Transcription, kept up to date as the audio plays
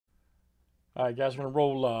All right, guys, we're going to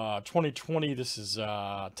roll 2020. This is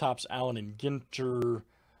Topps Allen and Ginter.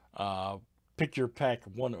 Pick your pack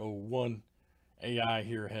 101. AI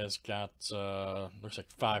here has got, looks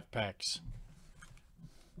like 5 packs.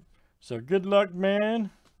 So good luck, man.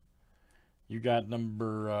 You got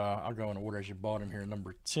number, I'll go in order as you bought them here.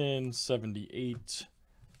 Number 10, 78,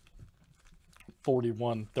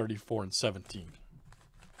 41, 34, and 17.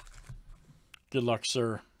 Good luck,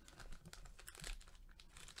 sir.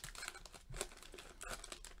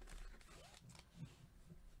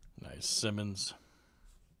 Nice Simmons.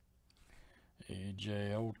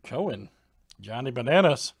 AJ Old Cohen. Johnny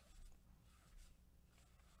Bananas.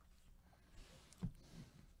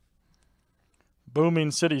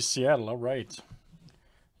 Booming City, Seattle. All right.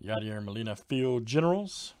 Yadier Molina Field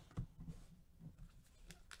Generals.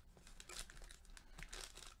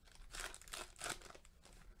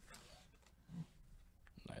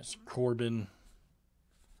 Nice Corbin.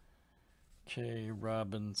 K.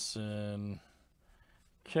 Robinson.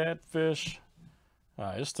 Catfish.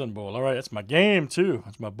 Istanbul. All right, that's my game, too.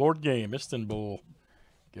 That's my board game, Istanbul.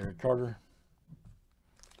 Gary Carter.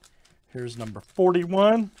 Here's number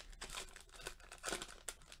 41.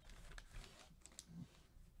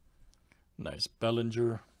 Nice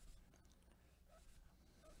Bellinger.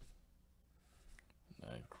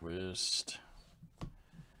 Nyquist.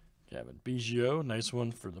 Gavin Biggio. Nice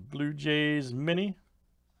one for the Blue Jays mini.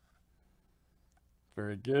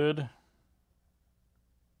 Very good.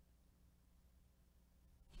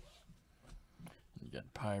 You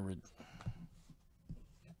got Pirate.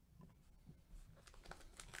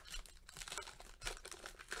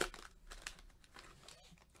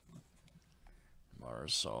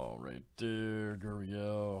 Marsall right there.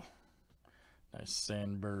 Gurriel. Nice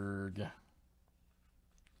Sandberg.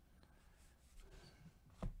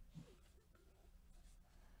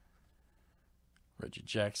 Reggie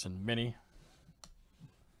Jackson mini.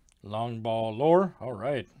 Long ball lore. All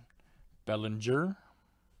right. Bellinger.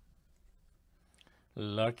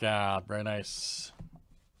 Look out. Very nice.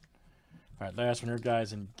 All right, last one here,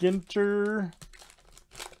 guys, in Ginter.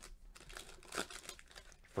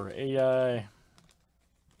 For AI.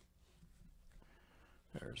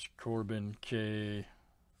 There's Corbin K.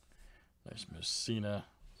 Nice Messina.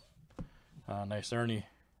 Nice Ernie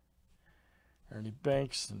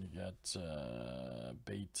Banks. And you got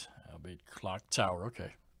Bait Clock Tower.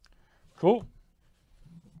 Okay. Cool.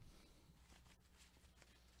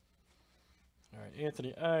 All right,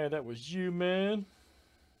 Anthony I, that was you, man.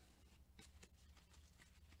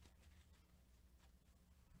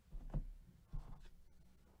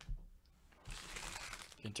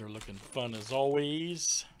 Ginter looking fun as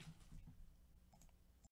always.